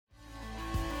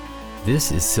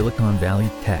This is Silicon Valley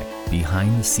Tech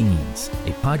Behind the Scenes,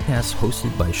 a podcast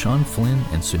hosted by Sean Flynn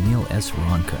and Sunil S.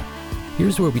 Ronka.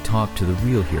 Here's where we talk to the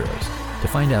real heroes to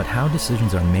find out how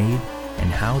decisions are made and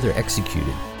how they're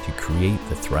executed to create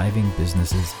the thriving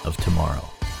businesses of tomorrow.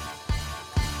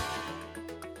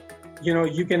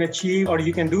 You can achieve or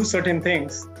you can do certain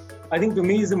things. I think to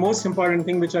me is the most important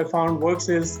thing which I found works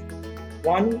is,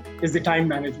 one is the time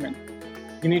management.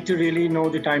 You need to really know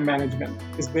the time management.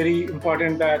 It's very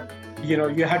important that, you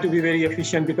have to be very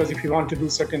efficient because if you want to do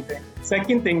certain things.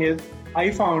 Second thing is,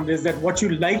 I found is that what you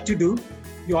like to do,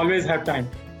 you always have time.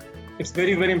 It's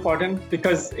very, very important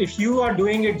because if you are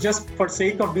doing it just for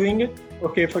sake of doing it,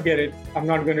 okay, forget it. I'm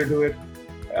not going to do it.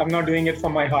 I'm not doing it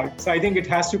from my heart. So I think it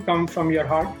has to come from your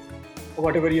heart,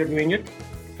 whatever you're doing it.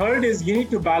 Third is you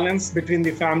need to balance between the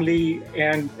family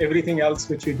and everything else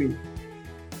which you do.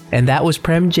 And that was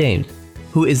Prem Jain,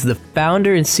 who is the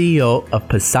founder and CEO of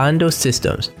Pensando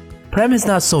Systems. Prem has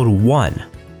not sold one,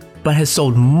 but has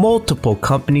sold multiple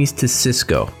companies to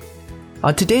Cisco.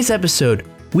 On today's episode,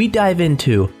 we dive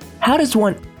into how does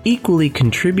one equally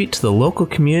contribute to the local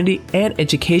community and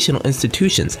educational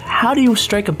institutions? How do you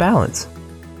strike a balance?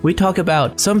 We talk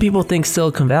about some people think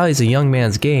Silicon Valley is a young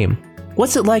man's game.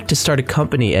 What's it like to start a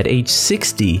company at age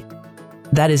 60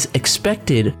 that is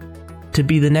expected to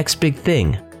be the next big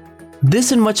thing?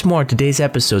 This and much more in today's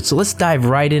episode, so let's dive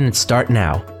right in and start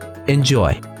now.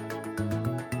 Enjoy.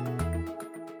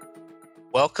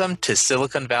 Welcome to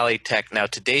Silicon Valley Tech. Now,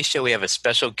 today's show, we have a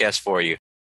special guest for you,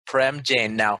 Prem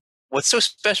Jain. Now, what's so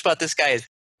special about this guy is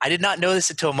I did not know this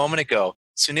until a moment ago.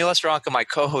 Sunil S. Ronka, my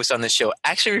co-host on this show,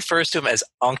 actually refers to him as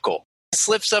Uncle. It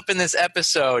slips up in this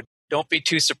episode. Don't be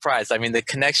too surprised. I mean, the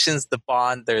connections, the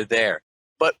bond, they're there.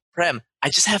 But Prem, I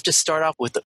just have to start off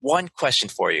with one question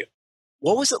for you.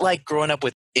 What was it like growing up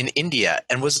in India?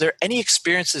 And was there any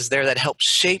experiences there that helped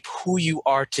shape who you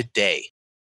are today?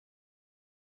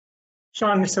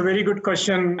 Sean, it's a very good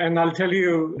question. And I'll tell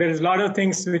you, there's a lot of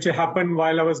things which happened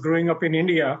while I was growing up in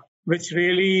India, which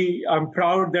really I'm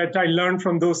proud that I learned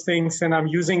from those things and I'm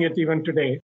using it even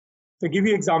today. To give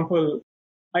you an example,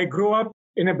 I grew up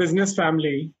in a business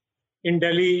family in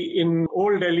Delhi, in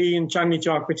Old Delhi, in Chandni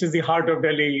Chowk, which is the heart of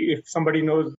Delhi, if somebody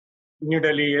knows New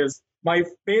Delhi is. My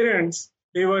parents,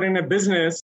 they were in a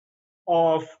business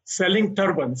of selling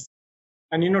turbans.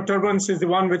 And turbans is the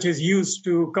one which is used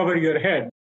to cover your head.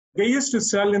 They used to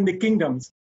sell in the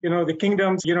kingdoms, where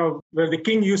the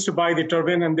king used to buy the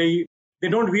turban and they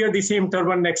don't wear the same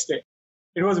turban next day.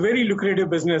 It was very lucrative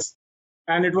business.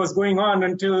 And it was going on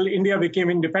until India became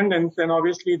independent. And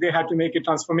obviously they had to make a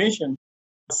transformation,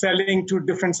 selling to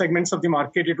different segments of the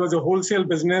market. It was a wholesale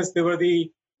business. They were the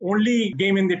only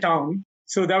game in the town.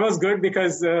 So that was good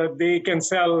because they can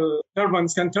sell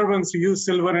turbans and turbans use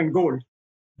silver and gold.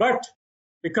 But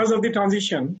because of the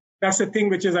transition, that's the thing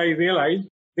which is I realized,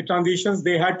 the transitions,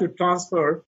 they had to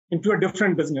transfer into a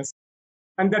different business.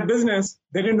 And that business,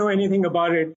 they didn't know anything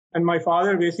about it. And my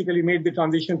father basically made the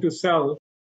transition to sell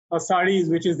saris,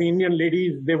 which is the Indian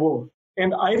ladies, they wore.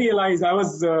 And I realized I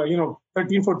was,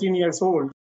 13, 14 years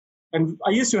old. And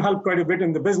I used to help quite a bit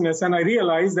in the business. And I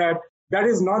realized that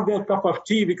is not their cup of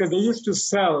tea because they used to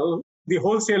sell the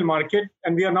wholesale market.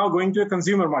 And we are now going to a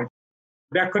consumer market.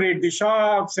 Decorate the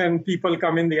shops and people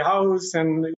come in the house.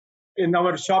 And in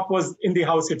our shop was in the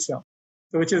house itself,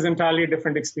 so which is entirely a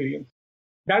different experience.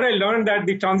 That I learned that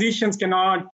the transitions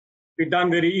cannot be done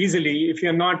very easily if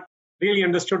you're not really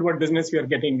understood what business you're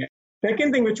getting at.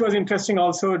 Second thing, which was interesting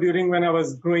also during when I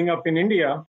was growing up in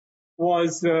India,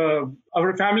 was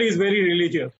our family is very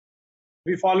religious.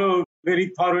 We follow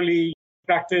very thoroughly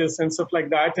practice and stuff like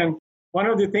that. And one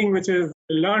of the things which is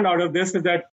learned out of this is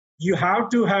that you have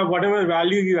to have whatever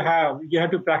value you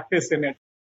have to practice in it.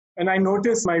 And I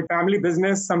noticed my family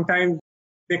business, sometimes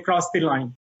they cross the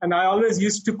line. And I always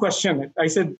used to question it. I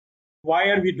said, why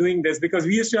are we doing this? Because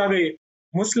we used to have a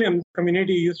Muslim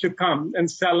community used to come and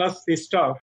sell us this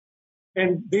stuff.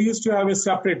 And they used to have a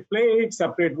separate plate,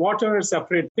 separate water,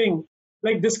 separate thing,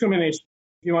 like discrimination,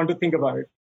 if you want to think about it.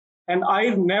 And I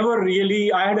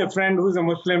had a friend who's a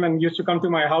Muslim and used to come to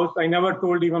my house. I never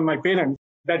told even my parents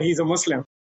that he's a Muslim,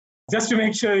 just to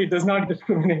make sure it does not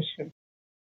discrimination.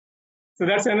 So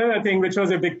that's another thing which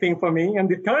was a big thing for me. And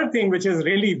the third thing, which is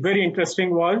really very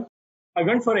interesting, was I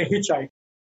went for a hitchhike.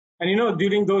 And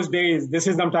during those days,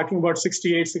 I'm talking about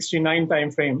 68, 69 time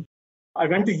frame, I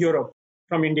went to Europe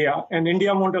from India, and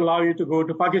India won't allow you to go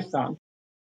to Pakistan.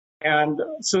 And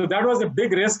so that was a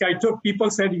big risk I took. People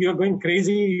said, you're going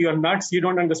crazy, you're nuts, you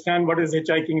don't understand what is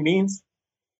hitchhiking means.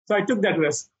 So I took that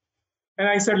risk. And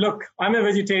I said, look, I'm a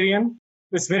vegetarian.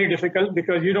 It's very difficult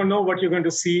because you don't know what you're going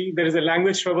to see. There is a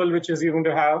language trouble which is you're going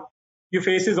to have. You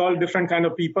faces all different kind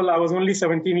of people. I was only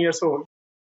 17 years old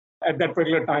at that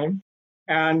particular time.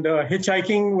 And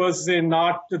hitchhiking was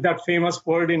not that famous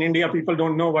word in India. People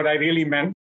don't know what I really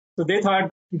meant. So they thought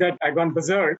that I gone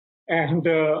berserk and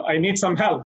I need some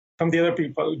help from the other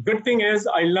people. Good thing is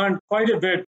I learned quite a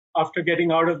bit after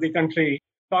getting out of the country,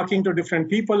 talking to different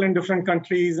people in different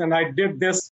countries. And I did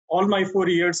this all my 4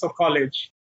 years of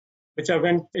college, which I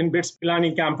went in BITS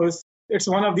Pilani campus. It's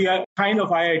one of the kind of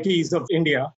IITs of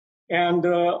India. And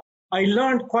I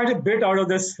learned quite a bit out of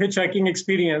this hitchhiking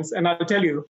experience. And I'll tell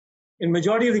you, in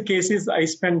majority of the cases, I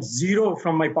spent zero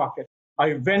from my pocket.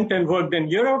 I went and worked in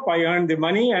Europe, I earned the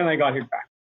money, and I got it back.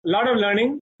 A lot of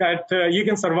learning that you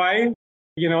can survive,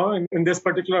 in this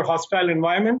particular hostile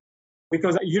environment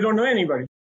because you don't know anybody.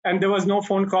 And there was no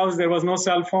phone calls, there was no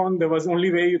cell phone. There was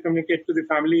only way you communicate to the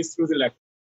families through the letter.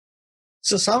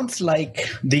 So sounds like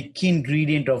the key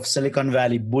ingredient of Silicon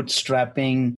Valley,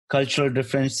 bootstrapping, cultural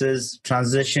differences,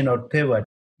 transition or pivot,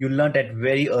 you learned at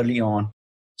very early on.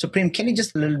 So Prem, can you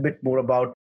just a little bit more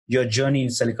about your journey in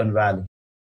Silicon Valley?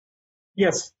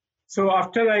 Yes. So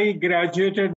after I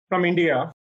graduated from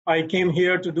India, I came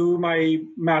here to do my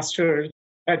master's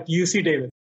at UC Davis.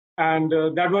 And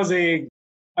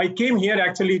I came here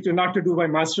actually not to do my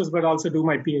master's, but also do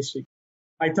my PhD.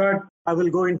 I thought I will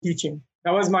go in teaching.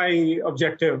 That was my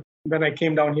objective when I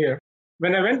came down here.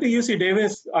 When I went to UC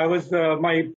Davis, I was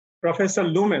my Professor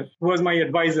Loomis, who was my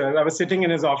advisor. I was sitting in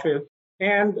his office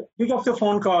and he got a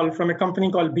phone call from a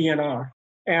company called BNR.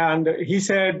 And he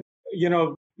said,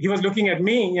 he was looking at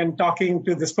me and talking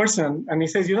to this person. And he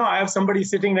says, I have somebody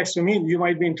sitting next to me. You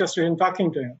might be interested in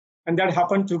talking to him. And that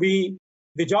happened to be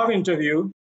the job interview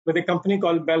with a company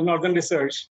called Bell Northern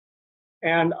Research.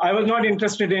 And I was not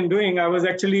interested in I was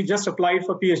actually just applied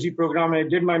for PhD program. I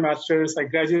did my master's. I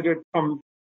graduated from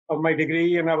my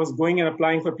degree and I was going and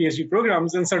applying for PhD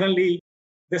programs. And suddenly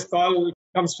this call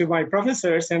comes to my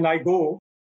professors and I go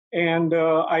and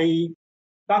I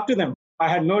talk to them. I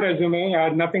had no resume. I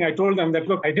had nothing. I told them that,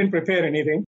 look, I didn't prepare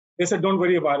anything. They said, don't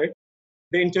worry about it.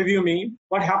 They interview me.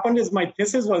 What happened is my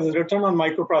thesis was written on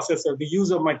microprocessor, the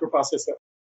use of microprocessor.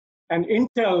 And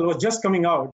Intel was just coming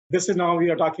out. This is now we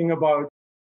are talking about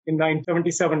in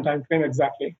 1977 timeframe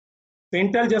exactly. So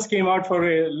Intel just came out for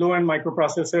a low-end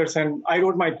microprocessors, and I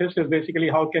wrote my thesis basically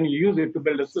how can you use it to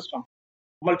build a system,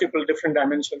 multiple different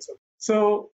dimensions.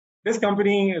 So this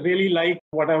company really liked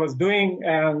what I was doing,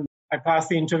 and I passed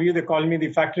the interview. They called me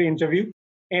the factory interview.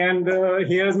 And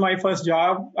here's my first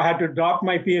job. I had to drop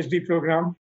my PhD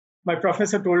program. My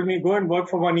professor told me, go and work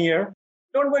for 1 year.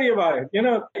 Don't worry about it.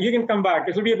 You can come back.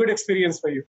 It will be a good experience for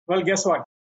you. Well, guess what?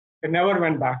 I never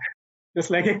went back. Just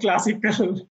like a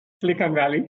classical Silicon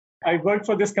Valley. I worked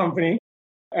for this company.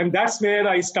 And that's where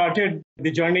I started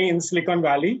the journey in Silicon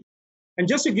Valley. And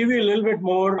just to give you a little bit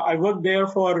more, I worked there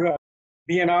for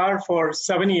BNR for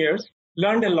 7 years,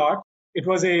 learned a lot. It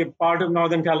was a part of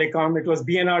Northern Telecom. It was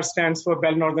BNR stands for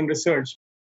Bell Northern Research,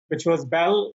 which was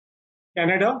Bell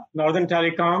Canada, Northern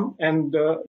Telecom, and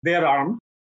their arm.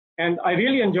 And I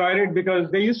really enjoyed it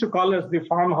because they used to call us the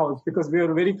farmhouse because we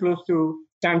were very close to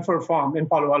Stanford Farm in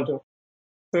Palo Alto.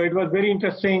 So it was very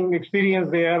interesting experience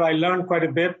there. I learned quite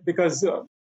a bit because,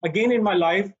 again, in my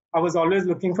life, I was always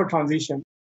looking for transition.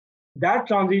 That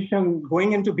transition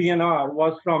going into BNR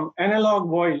was from analog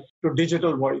voice to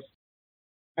digital voice.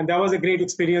 And that was a great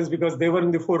experience because they were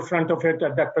in the forefront of it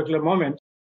at that particular moment.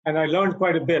 And I learned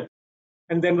quite a bit.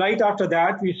 And then right after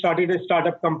that, we started a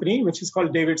startup company, which is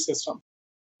called David System.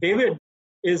 David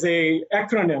is a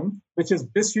acronym, which is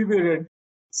Distributed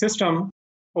System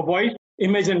for Voice,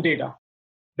 Image, and Data.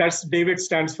 That's David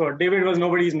stands for. David was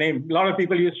nobody's name. A lot of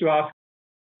people used to ask.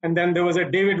 And then there was a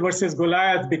David versus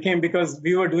Goliath became because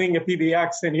we were doing a PBX,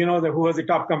 and who was the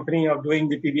top company of doing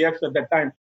the PBX at that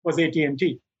time was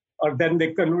AT&T. Or then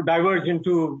they diverged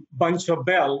into a bunch of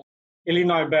Bell,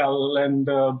 Illinois Bell, and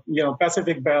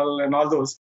Pacific Bell, and all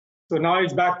those. So now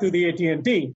it's back to the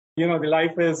AT&T. The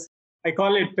life is, I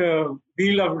call it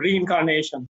wheel of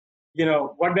reincarnation.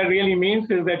 What that really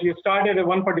means is that you start at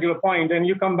one particular point and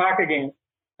you come back again,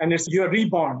 and you're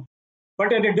reborn,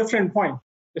 but at a different point.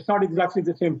 It's not exactly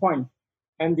the same point.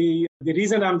 And the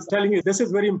reason I'm telling you this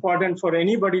is very important for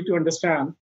anybody to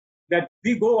understand that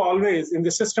we go always in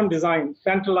the system design,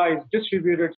 centralized,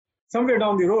 distributed, somewhere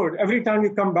down the road. Every time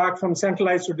we come back from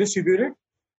centralized to distributed,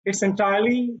 it's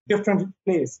entirely different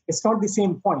place. It's not the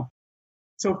same point.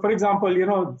 So for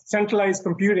example, centralized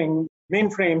computing,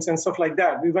 mainframes and stuff like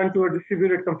that. We went to a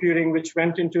distributed computing, which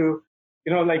went into,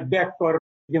 like DEC or,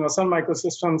 Sun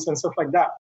Microsystems and stuff like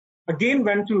that. Again,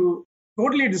 went to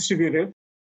totally distributed,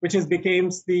 which became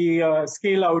the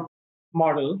scale out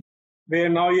model, where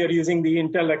now you're using the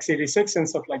Intel x86 and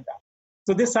stuff like that.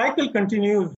 So this cycle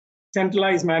continues,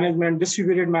 centralized management,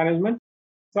 distributed management.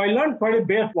 So I learned quite a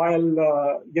bit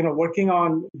while working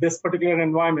on this particular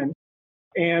environment,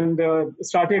 and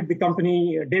started the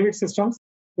company David Systems,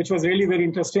 which was really very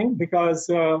interesting because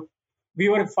we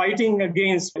were fighting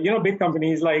against big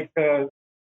companies like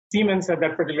Siemens at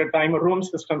that particular time, or Rome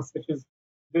Systems, which is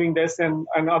doing this, and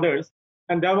others.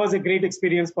 And that was a great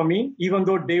experience for me. Even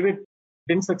though David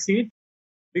didn't succeed,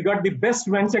 we got the best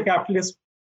venture capitalist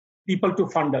people to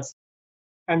fund us.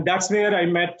 And that's where I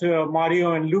met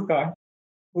Mario and Luca,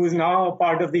 who is now a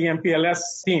part of the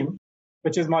MPLS team,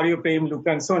 which is Mario, Prem,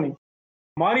 Luca, and Sony.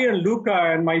 Mario and Luca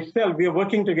and myself, we are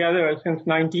working together since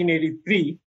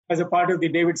 1983 as a part of the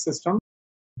David system.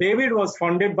 David was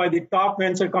funded by the top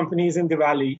venture companies in the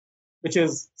Valley, which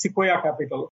is Sequoia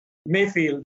Capital,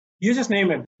 Mayfield, you just name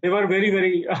it. They were very,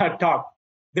 very top.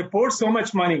 They poured so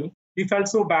much money. We felt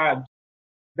so bad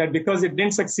that because it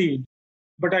didn't succeed.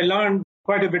 But I learned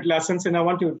quite a bit lessons, and I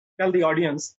want to tell the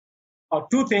audience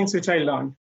two things which I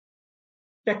learned.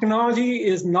 Technology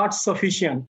is not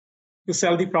sufficient to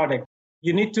sell the product.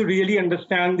 You need to really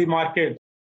understand the market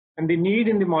and the need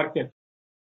in the market.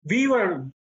 We were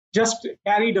just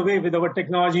carried away with our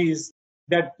technologies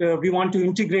that we want to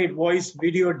integrate voice,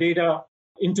 video, data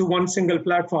into one single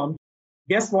platform.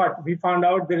 Guess what? We found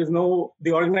out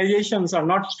the organizations are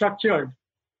not structured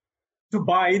to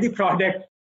buy the product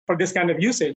for this kind of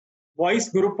usage. Voice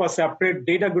group was separate,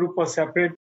 data group was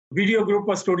separate, video group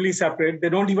was totally separate. They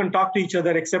don't even talk to each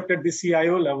other except at the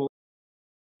CIO level.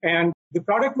 And the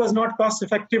product was not cost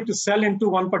effective to sell into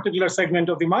one particular segment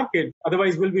of the market.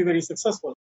 Otherwise, we'll be very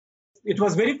successful. It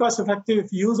was very cost effective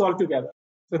if used altogether.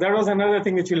 So that was another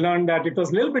thing which we learned, that it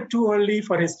was a little bit too early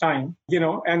for his time,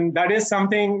 and that is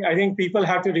something I think people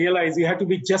have to realize. You have to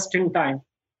be just in time.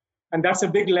 And that's a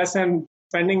big lesson,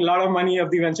 spending a lot of money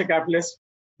of the venture capitalists.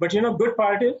 But good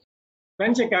part is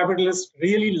venture capitalists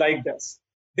really liked us.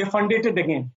 They funded it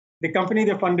again. The company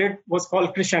they funded was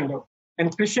called Crescendo.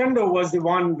 And Crescendo was the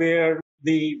one where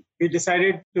we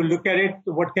decided to look at it,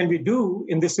 what can we do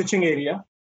in the switching area?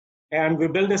 And we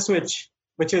built a switch,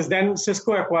 which is then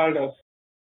Cisco acquired us.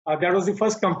 That was the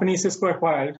first company Cisco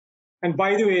acquired. And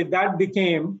by the way, that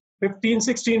became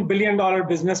 $16 billion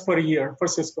business per year for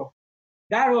Cisco.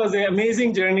 That was an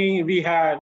amazing journey we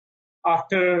had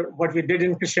after what we did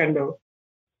in Crescendo.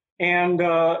 And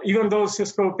even though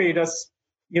Cisco paid us,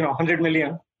 100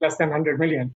 million, less than 100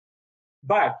 million,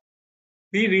 but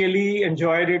we really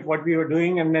enjoyed it, what we were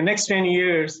doing. And the next 10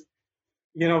 years,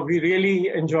 we really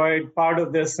enjoyed part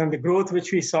of this and the growth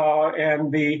which we saw.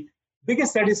 And the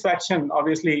biggest satisfaction,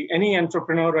 obviously, any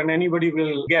entrepreneur and anybody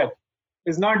will get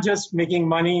is not just making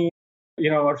money,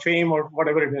 or fame or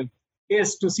whatever it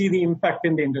is to see the impact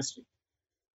in the industry.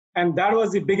 And that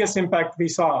was the biggest impact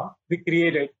we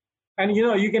created. And,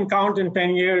 you can count in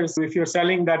 10 years, if you're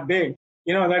selling that big,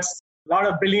 that's a lot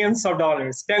of billions of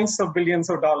dollars, tens of billions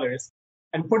of dollars,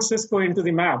 and put Cisco into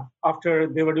the map after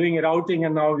they were doing a routing,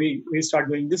 and now we start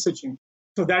doing the switching.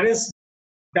 So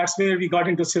that's where we got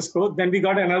into Cisco. Then we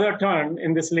got another turn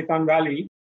in the Silicon Valley,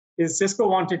 is Cisco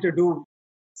wanted to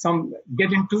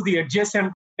get into the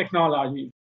adjacent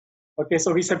technology. Okay,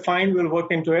 so we said, fine, we'll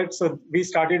work into it. So we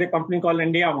started a company called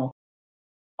Andiamo.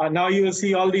 Now you will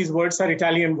see all these words are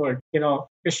Italian words,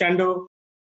 Crescendo,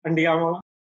 Andiamo.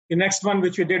 The next one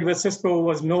which we did with Cisco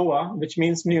was Nova, which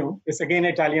means new. It's again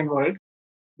an Italian word.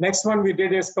 Next one we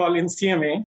did is called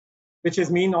INCMA, which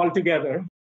is mean altogether.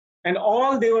 And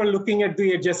all they were looking at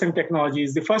the adjacent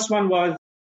technologies. The first one was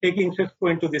taking Cisco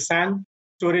into the SAN,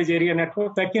 storage area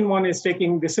network. Second one is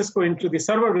taking the Cisco into the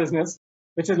server business,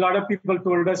 which is a lot of people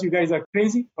told us, you guys are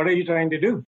crazy. What are you trying to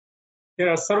do? There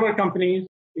are server companies.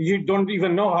 You don't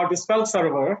even know how to spell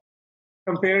server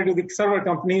compared to the server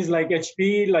companies like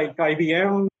HP, like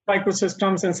IBM,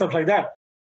 Microsystems, and stuff like that.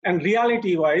 And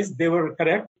reality-wise, they were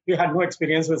correct. We had no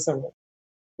experience with server.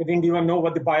 We didn't even know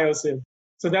what the BIOS is.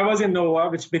 So that was in Nova,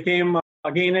 which became,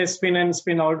 again, a spin in,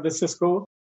 spin out with Cisco,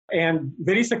 and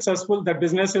very successful. That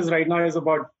business right now is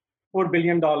about $4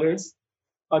 billion.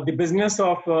 The business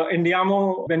of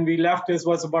Andiamo, when we left,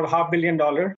 was about $500 million.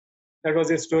 That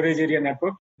was a storage area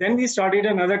network. Then we started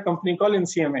another company called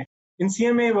INCMA.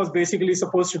 INCMA was basically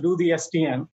supposed to do the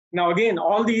SDN. Now, again,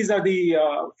 all these are the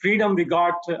freedom we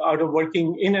got out of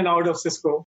working in and out of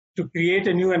Cisco to create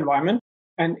a new environment.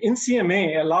 And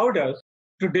INCMA allowed us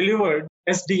to deliver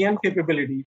SDN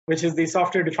capability, which is the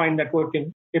software-defined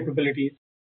networking capabilities.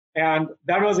 And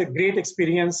that was a great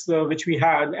experience which we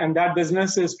had. And that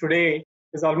business today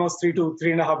is almost $3 to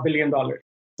 $3.5 billion.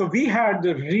 So we had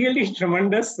a really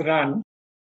tremendous run,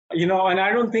 and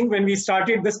I don't think when we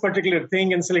started this particular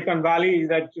thing in Silicon Valley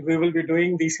that we will be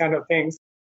doing these kind of things.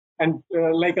 And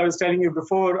like I was telling you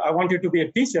before, I wanted to be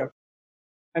a teacher.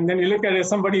 And then you look at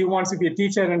somebody who wants to be a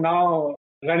teacher and now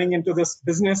running into this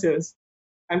businesses.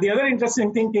 And the other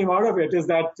interesting thing came out of it is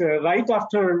that right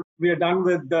after we are done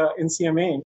with the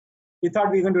NCMA, we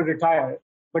thought we were going to retire.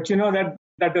 But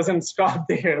that doesn't stop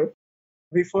there.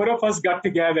 We four of us got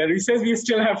together. We said we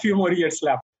still have a few more years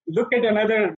left. Look at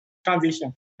another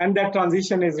transition. And that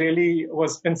transition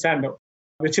was Pensando,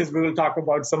 which is we will talk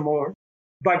about some more.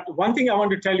 But one thing I want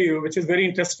to tell you, which is very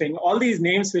interesting, all these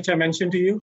names which I mentioned to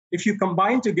you, if you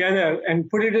combine together and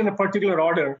put it in a particular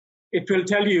order, it will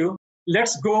tell you,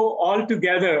 let's go all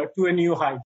together to a new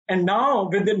height. And now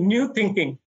with the new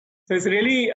thinking, so it's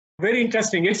really very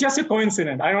interesting. It's just a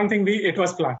coincidence. I don't think it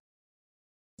was planned.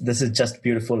 This is just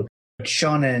beautiful.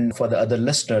 Sean, and for the other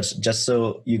listeners, just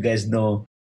so you guys know,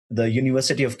 the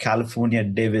University of California,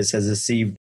 Davis has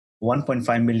received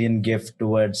 1.5 million gift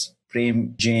towards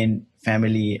Prem Jain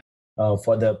family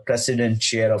for the President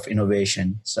Chair of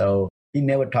Innovation. So he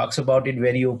never talks about it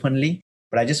very openly,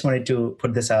 but I just wanted to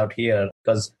put this out here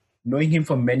because knowing him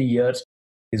for many years,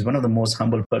 he's one of the most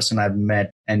humble person I've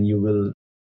met, and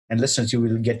listeners, you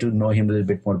will get to know him a little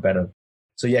bit more better.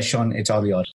 So yeah, Sean, it's all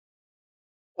yours.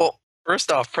 Well,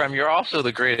 first off, Prem, you're also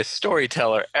the greatest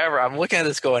storyteller ever. I'm looking at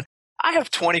this going, I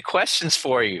have 20 questions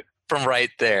for you from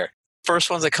right there. First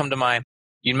ones that come to mind,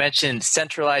 you mentioned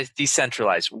centralized,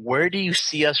 decentralized. Where do you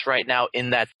see us right now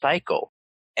in that cycle?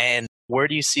 And where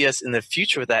do you see us in the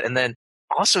future with that? And then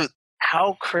also,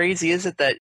 how crazy is it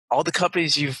that all the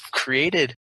companies you've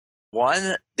created,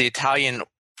 one, the Italian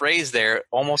phrase there,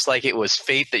 almost like it was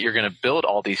fate that you're going to build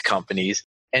all these companies,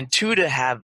 and two, to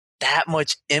have that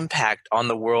much impact on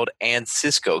the world and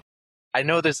Cisco. I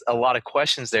know there's a lot of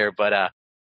questions there, but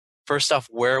first off,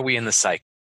 where are we in the cycle?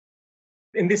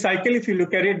 In the cycle, if you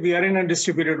look at it, we are in a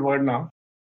distributed world now.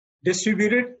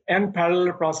 Distributed and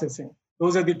parallel processing.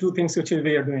 Those are the two things which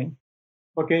we are doing.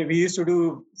 Okay, we used to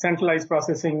do centralized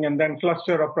processing and then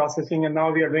cluster of processing, and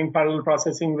now we are doing parallel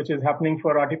processing, which is happening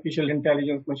for artificial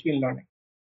intelligence, machine learning.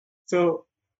 So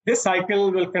this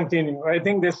cycle will continue. I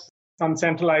think this from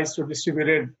centralized to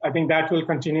distributed, I think that will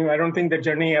continue. I don't think the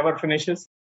journey ever finishes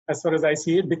as far as I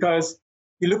see it, because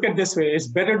you look at it this way, it's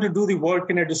better to do the work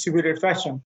in a distributed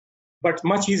fashion, but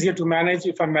much easier to manage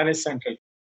if I manage centrally.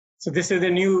 So this is a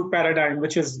new paradigm,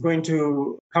 which is going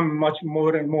to come much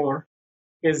more and more,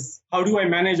 is how do I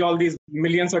manage all these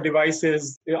millions of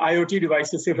devices, IoT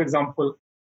devices, say, for example,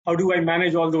 how do I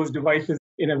manage all those devices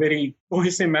in a very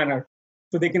cohesive manner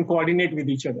so they can coordinate with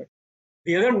each other?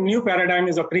 The other new paradigm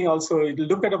is occurring also.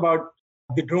 Look at about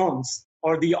the drones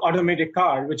or the automated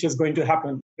car, which is going to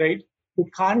happen, right? The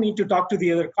car need to talk to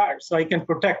the other car so I can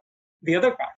protect the other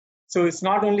car. So it's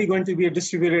not only going to be a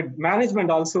distributed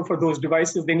management also for those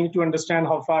devices. They need to understand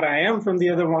how far I am from the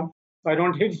other one so I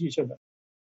don't hit each other.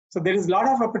 So there is a lot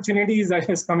of opportunities that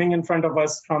is coming in front of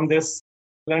us from this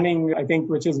learning, I think,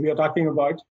 which is we are talking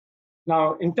about.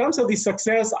 Now, in terms of the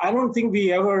success, I don't think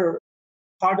we ever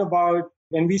thought about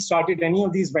when we started any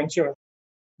of these ventures.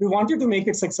 We wanted to make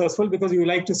it successful because we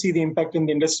like to see the impact in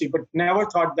the industry, but never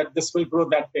thought that this will grow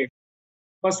that big.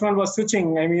 First one was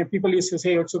switching. I mean, people used to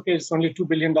say, it's okay, it's only $2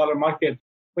 billion market.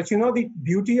 But the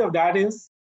beauty of that is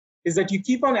that you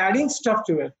keep on adding stuff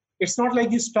to it. It's not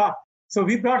like you stop. So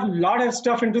we brought a lot of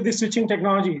stuff into the switching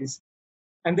technologies.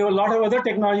 And there were a lot of other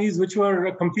technologies which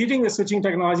were competing with switching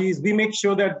technologies. We make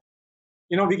sure that,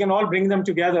 we can all bring them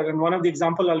together. And one of the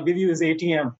examples I'll give you is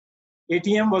ATM.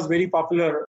 ATM was very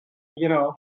popular,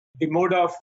 the mode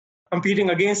of competing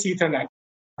against Ethernet.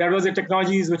 That was a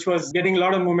technology which was getting a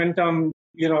lot of momentum.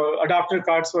 Adapter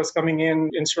cards was coming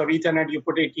in. Instead of Ethernet, you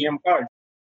put ATM card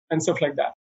and stuff like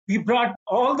that. We brought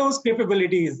all those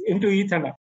capabilities into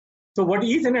Ethernet. So what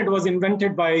Ethernet was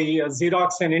invented by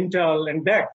Xerox and Intel and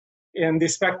DEC, and the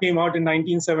spec came out in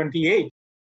 1978,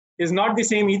 is not the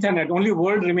same Ethernet. Only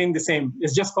word remained the same.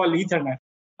 It's just called Ethernet.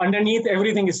 Underneath,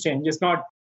 everything is changed. It's not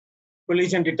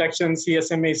collision detection,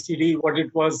 CSMA, CD, what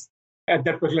it was at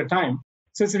that particular time.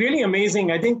 So it's really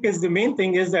amazing. I think the main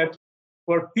thing is that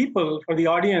for people, for the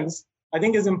audience, I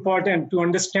think it's important to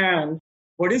understand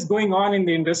what is going on in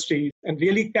the industry and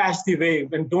really catch the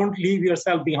wave and don't leave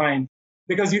yourself behind.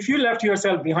 Because if you left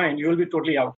yourself behind, you will be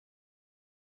totally out.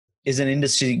 Is an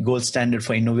industry gold standard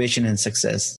for innovation and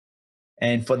success.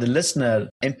 And for the listener,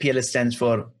 MPLS stands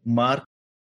for Mark,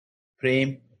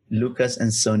 Prem, Lucas,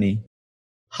 and Sony.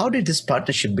 How did this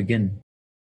partnership begin?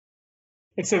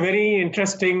 It's a very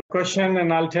interesting question.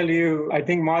 And I'll tell you, I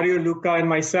think Mario, Luca, and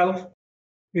myself,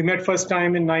 we met first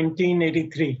time in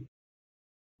 1983,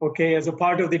 as a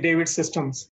part of the David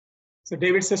Systems. So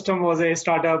David System was a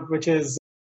startup, which is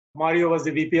Mario was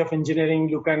the VP of engineering,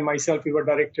 Luca and myself, we were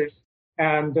directors.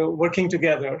 and working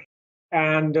together.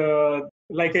 And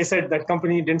like I said, that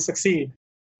company didn't succeed,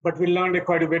 but we learned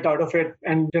quite a bit out of it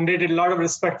and generated a lot of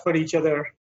respect for each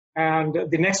other. And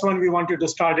the next one, we wanted to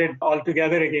start it all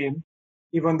together again,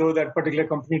 even though that particular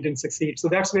company didn't succeed. So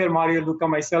that's where Mario, Luca,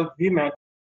 myself, we met.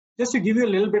 Just to give you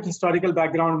a little bit historical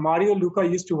background, Mario Luca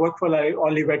used to work for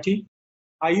Olivetti.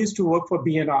 I used to work for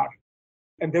B&R.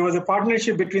 And there was a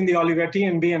partnership between the Olivetti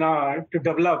and B&R to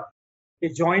develop a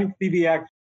joint PBX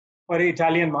for the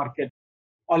Italian market,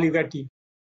 Olivetti.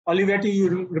 Olivetti,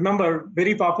 you remember,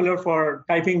 very popular for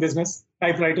typing business,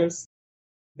 typewriters.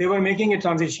 They were making a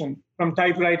transition from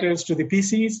typewriters to the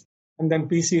PCs and then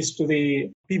PCs to the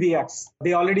PBX.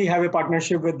 They already have a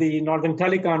partnership with the Northern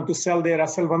Telecom to sell their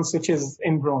SL1 switches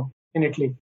in Rome, in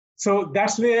Italy. So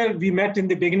that's where we met in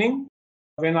the beginning.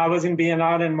 When I was in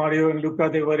B&R and Mario and Luca,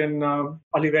 they were in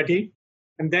Olivetti.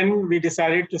 And then we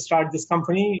decided to start this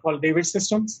company called David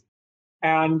Systems.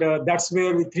 And that's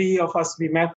where the three of us, we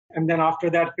met. And then after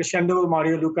that, Crescendo,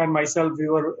 Mario, Luca, and myself, we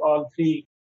were all three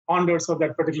founders of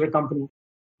that particular company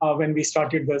when we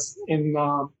started this in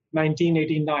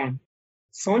 1989.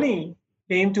 Sony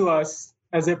came to us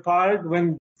as a part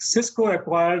when Cisco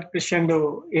acquired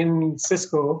Crescendo in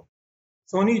Cisco.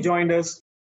 Sony joined us.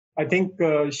 I think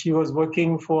she was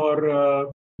working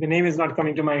for, the name is not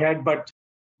coming to my head, but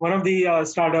one of the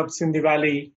startups in the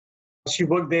Valley. She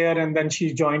worked there and then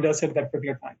she joined us at that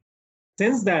particular time.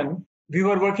 Since then, we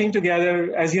were working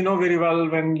together. As you know very well,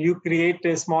 when you create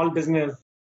a small business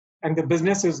and the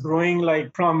business is growing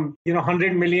like from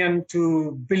 100 million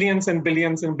to billions and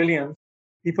billions and billions,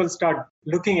 people start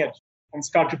looking at and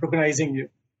start recognizing you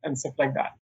and stuff like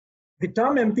that. The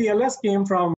term MPLS came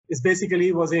from,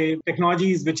 was a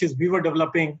technologies which is we were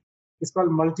developing. It's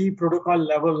called multi-protocol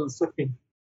level switching,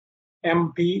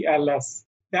 MPLS.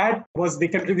 That was the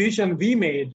contribution we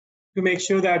made to make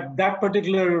sure that that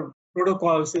particular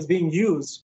protocols is being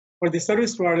used for the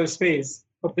service provider space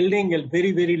for building a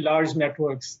very, very large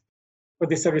networks for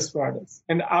the service providers.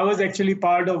 And I was actually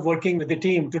part of working with the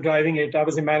team to driving it. I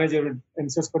was a manager and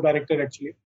Cisco director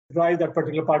actually, to drive that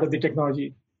particular part of the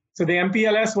technology. So the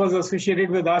MPLS was associated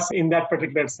with us in that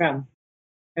particular sense.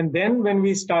 And then when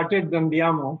we started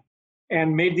Andiamo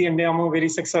and made the Andiamo very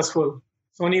successful,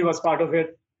 Sony was part of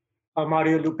it.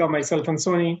 Mario, Luca, myself, and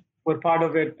Sony were part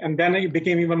of it. And then it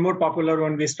became even more popular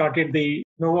when we started the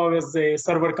Nova was a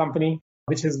server company,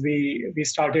 which is we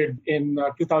started in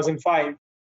 2005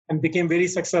 and became very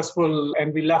successful.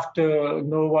 And we left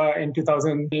Nova in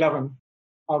 2011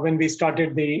 when we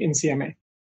started the NCMA.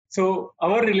 So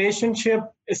our relationship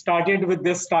started with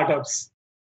these startups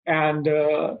and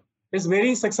it's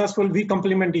very successful. We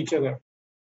complement each other.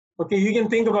 Okay, you can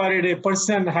think about it. A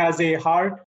person has a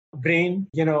heart, brain,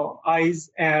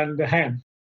 eyes and hand.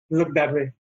 Look that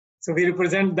way. So we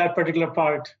represent that particular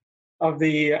part of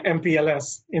the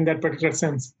MPLS in that particular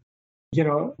sense.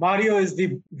 Mario is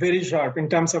very sharp in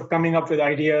terms of coming up with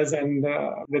ideas and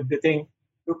with the thing.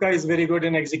 Luca is very good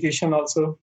in execution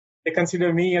also. They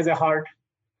consider me as a heart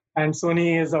and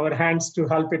Sony is our hands to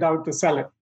help it out to sell it.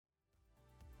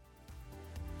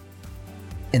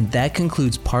 And that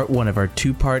concludes part 1 of our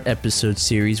 2-part episode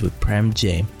series with Prem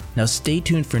Jain. Now stay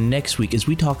tuned for next week as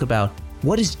we talk about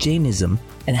what is Jainism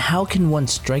and how can one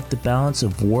strike the balance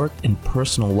of work and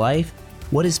personal life,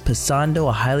 what is Pensando,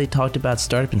 a highly talked about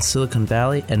startup in Silicon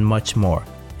Valley, and much more.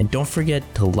 And don't forget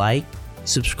to like,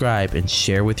 subscribe, and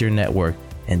share with your network.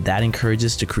 And that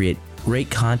encourages us to create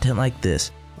great content like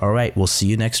this. All right, we'll see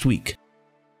you next week.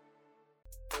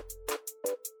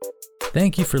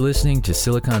 Thank you for listening to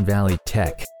Silicon Valley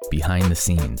Tech Behind the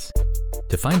Scenes.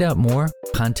 To find out more,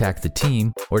 contact the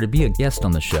team, or to be a guest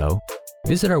on the show,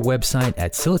 visit our website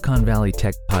at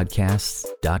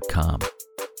siliconvalleytechpodcasts.com.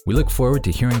 We look forward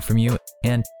to hearing from you,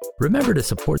 and remember to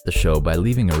support the show by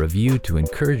leaving a review to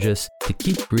encourage us to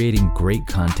keep creating great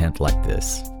content like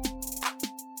this.